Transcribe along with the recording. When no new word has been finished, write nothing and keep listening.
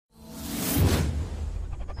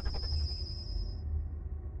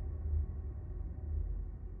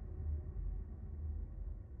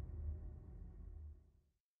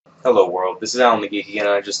Hello world, this is Alan the Geek again,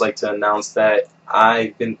 and I'd just like to announce that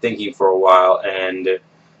I've been thinking for a while, and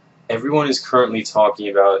everyone is currently talking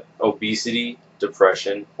about obesity,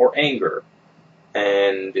 depression, or anger.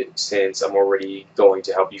 And since I'm already going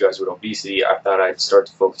to help you guys with obesity, I thought I'd start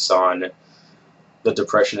to focus on the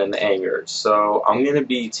depression and the anger. So I'm going to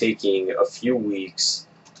be taking a few weeks,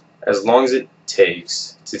 as long as it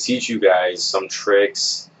takes, to teach you guys some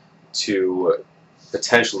tricks to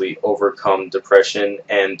potentially overcome depression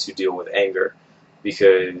and to deal with anger,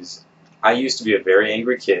 because I used to be a very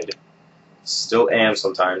angry kid, still am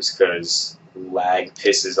sometimes because lag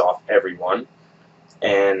pisses off everyone,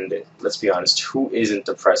 and let's be honest, who isn't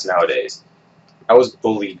depressed nowadays? I was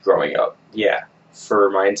bullied growing up, yeah, for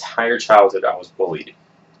my entire childhood I was bullied.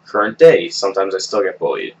 Current day, sometimes I still get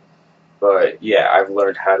bullied, but yeah, I've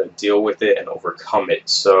learned how to deal with it and overcome it,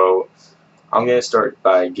 so I'm going to start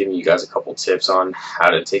by giving you guys a couple tips on how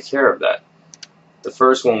to take care of that. The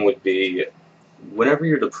first one would be, whenever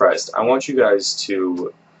you're depressed, I want you guys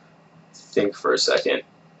to think for a second.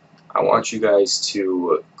 I want you guys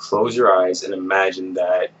to close your eyes and imagine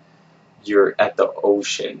that you're at the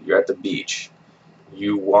ocean, you're at the beach.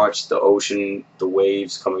 You watch the ocean, the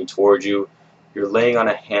waves coming towards you. You're laying on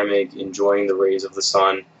a hammock, enjoying the rays of the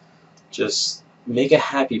sun. Just make a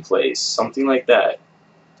happy place, something like that.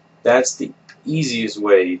 That's the easiest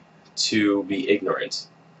way to be ignorant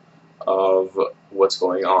of what's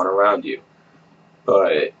going on around you.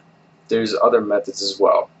 But there's other methods as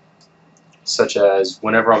well, such as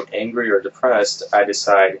whenever I'm angry or depressed, I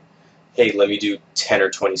decide, hey, let me do 10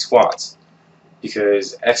 or 20 squats,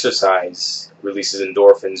 because exercise releases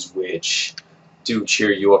endorphins, which do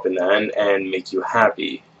cheer you up in the end and make you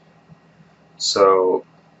happy. So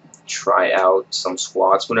try out some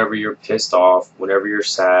squats whenever you're pissed off, whenever you're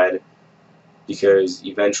sad, because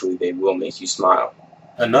eventually they will make you smile.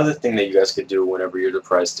 Another thing that you guys could do whenever you're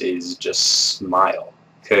depressed is just smile,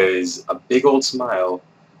 because a big old smile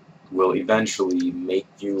will eventually make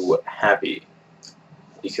you happy,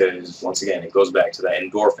 because once again it goes back to that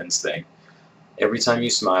endorphins thing. Every time you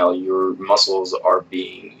smile, your muscles are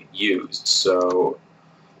being used, so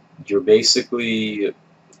you're basically,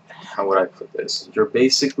 how would I put this, you're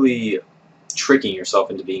basically tricking yourself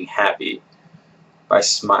into being happy. By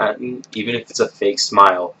smiling, even if it's a fake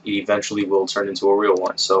smile, it eventually will turn into a real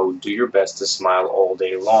one. So do your best to smile all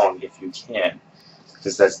day long if you can,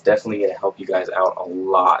 because that's definitely going to help you guys out a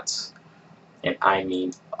lot. And I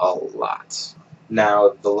mean a lot.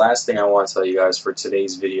 Now, the last thing I want to tell you guys for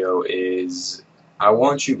today's video is I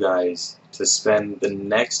want you guys to spend the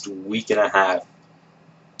next week and a half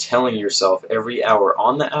telling yourself every hour,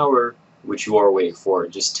 on the hour which you are awake for,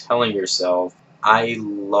 just telling yourself, I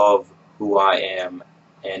love who I am,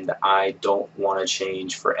 and I don't want to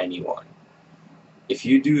change for anyone. If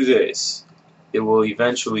you do this, it will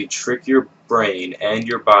eventually trick your brain and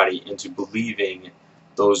your body into believing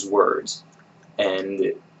those words.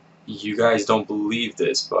 And you guys don't believe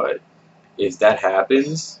this, but if that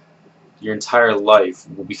happens, your entire life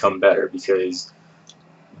will become better, because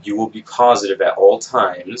you will be positive at all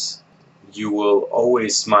times, you will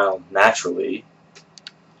always smile naturally.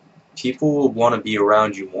 People will want to be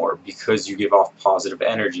around you more because you give off positive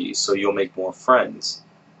energy, so you'll make more friends.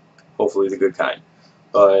 Hopefully the good kind.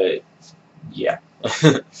 But, yeah.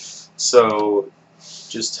 So,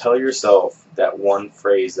 just tell yourself that one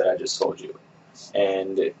phrase that I just told you.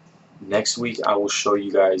 And next week I will show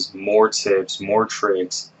you guys more tips, more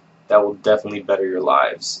tricks that will definitely better your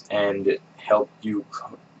lives and help you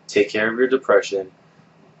take care of your depression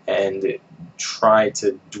and try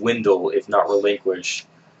to dwindle, if not relinquish,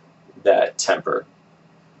 that temper.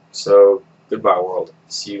 So, goodbye world.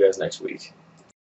 See you guys next week.